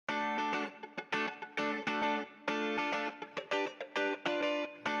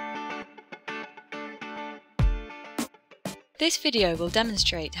This video will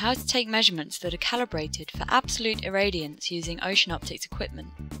demonstrate how to take measurements that are calibrated for absolute irradiance using ocean optics equipment.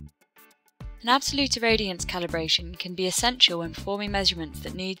 An absolute irradiance calibration can be essential when performing measurements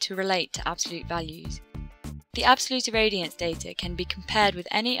that need to relate to absolute values. The absolute irradiance data can be compared with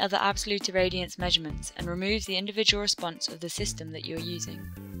any other absolute irradiance measurements and removes the individual response of the system that you are using.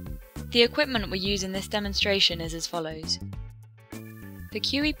 The equipment we use in this demonstration is as follows. The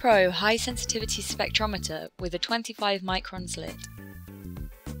QE Pro high sensitivity spectrometer with a 25 micron slit,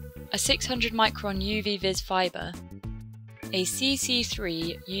 a 600 micron UV vis fibre, a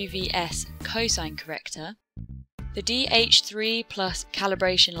CC3 UVS cosine corrector, the DH3 plus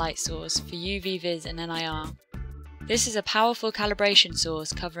calibration light source for UV vis and NIR. This is a powerful calibration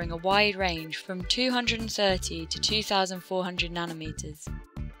source covering a wide range from 230 to 2400 nanometers.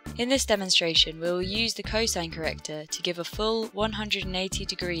 In this demonstration, we will use the cosine corrector to give a full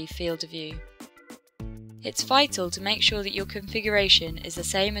 180-degree field of view. It's vital to make sure that your configuration is the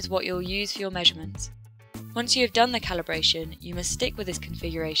same as what you'll use for your measurements. Once you have done the calibration, you must stick with this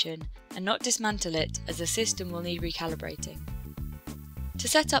configuration and not dismantle it, as the system will need recalibrating. To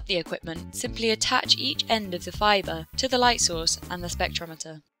set up the equipment, simply attach each end of the fibre to the light source and the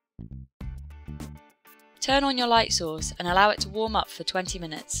spectrometer. Turn on your light source and allow it to warm up for 20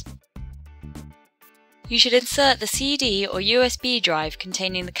 minutes. You should insert the CD or USB drive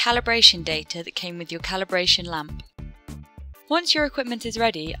containing the calibration data that came with your calibration lamp. Once your equipment is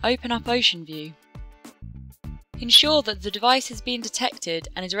ready, open up Ocean View. Ensure that the device has been detected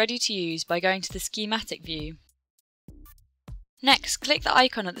and is ready to use by going to the schematic view. Next, click the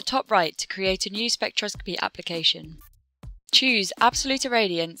icon at the top right to create a new spectroscopy application. Choose Absolute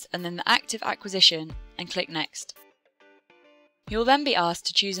Irradiance and then the Active Acquisition and click Next. You will then be asked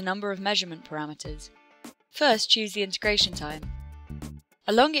to choose a number of measurement parameters. First, choose the integration time.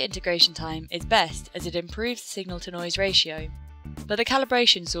 A longer integration time is best as it improves the signal-to-noise ratio, but the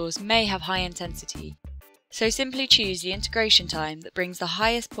calibration source may have high intensity, so simply choose the integration time that brings the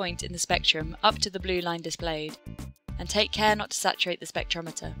highest point in the spectrum up to the blue line displayed, and take care not to saturate the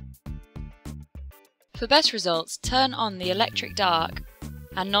spectrometer. For best results, turn on the electric dark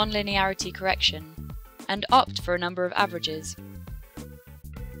and non-linearity correction, and opt for a number of averages.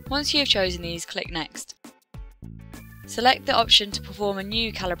 Once you have chosen these, click Next. Select the option to perform a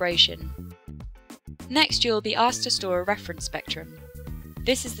new calibration. Next, you will be asked to store a reference spectrum.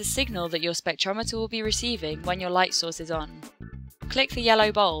 This is the signal that your spectrometer will be receiving when your light source is on. Click the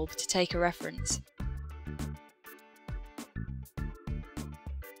yellow bulb to take a reference.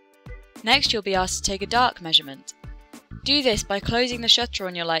 Next, you'll be asked to take a dark measurement. Do this by closing the shutter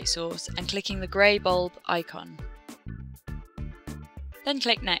on your light source and clicking the grey bulb icon. Then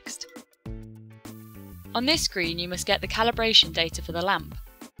click Next. On this screen, you must get the calibration data for the lamp.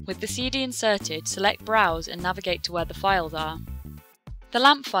 With the CD inserted, select Browse and navigate to where the files are. The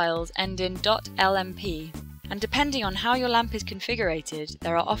lamp files end in .lmp, and depending on how your lamp is configured,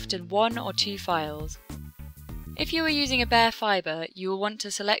 there are often one or two files. If you are using a bare fibre, you will want to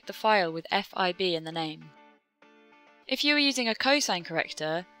select the file with FIB in the name. If you are using a cosine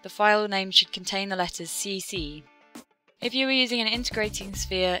corrector, the file name should contain the letters CC. If you are using an integrating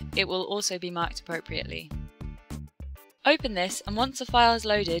sphere, it will also be marked appropriately. Open this, and once the file is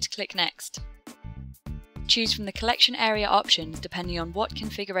loaded, click Next. Choose from the collection area options depending on what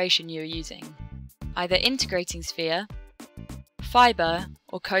configuration you are using, either integrating sphere, fibre,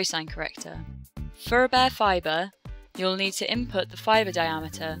 or cosine corrector. For a bare fibre, you'll need to input the fibre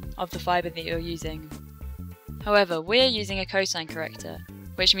diameter of the fibre that you're using. However, we're using a cosine corrector,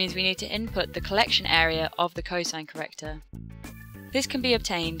 which means we need to input the collection area of the cosine corrector. This can be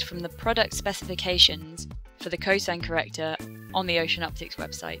obtained from the product specifications for the cosine corrector on the Ocean Optics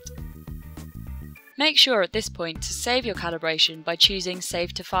website. Make sure at this point to save your calibration by choosing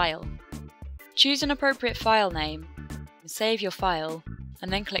Save to File. Choose an appropriate file name, save your file,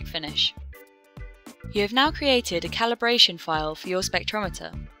 and then click Finish. You have now created a calibration file for your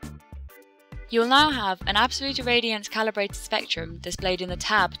spectrometer. You will now have an absolute irradiance calibrated spectrum displayed in the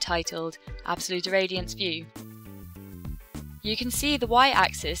tab titled Absolute Irradiance View. You can see the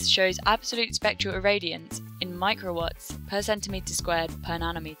y-axis shows absolute spectral irradiance in microwatts per centimetre squared per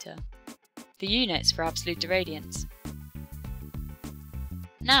nanometer, the units for absolute irradiance.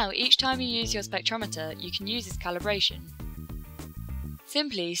 Now, each time you use your spectrometer, you can use this calibration.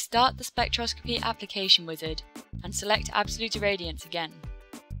 Simply start the spectroscopy application wizard and select absolute irradiance again.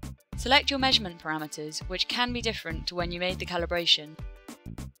 Select your measurement parameters, which can be different to when you made the calibration.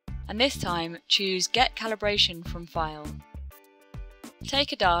 And this time, choose Get Calibration from File.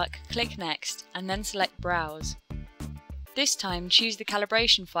 Take a dark, click Next, and then select Browse. This time, choose the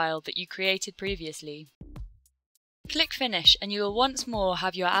calibration file that you created previously. Click Finish and you will once more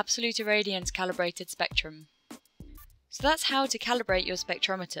have your absolute irradiance calibrated spectrum. So that's how to calibrate your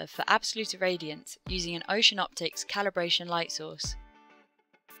spectrometer for absolute irradiance using an Ocean Optics calibration light source.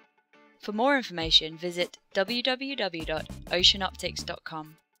 For more information, visit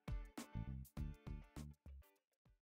www.oceanoptics.com.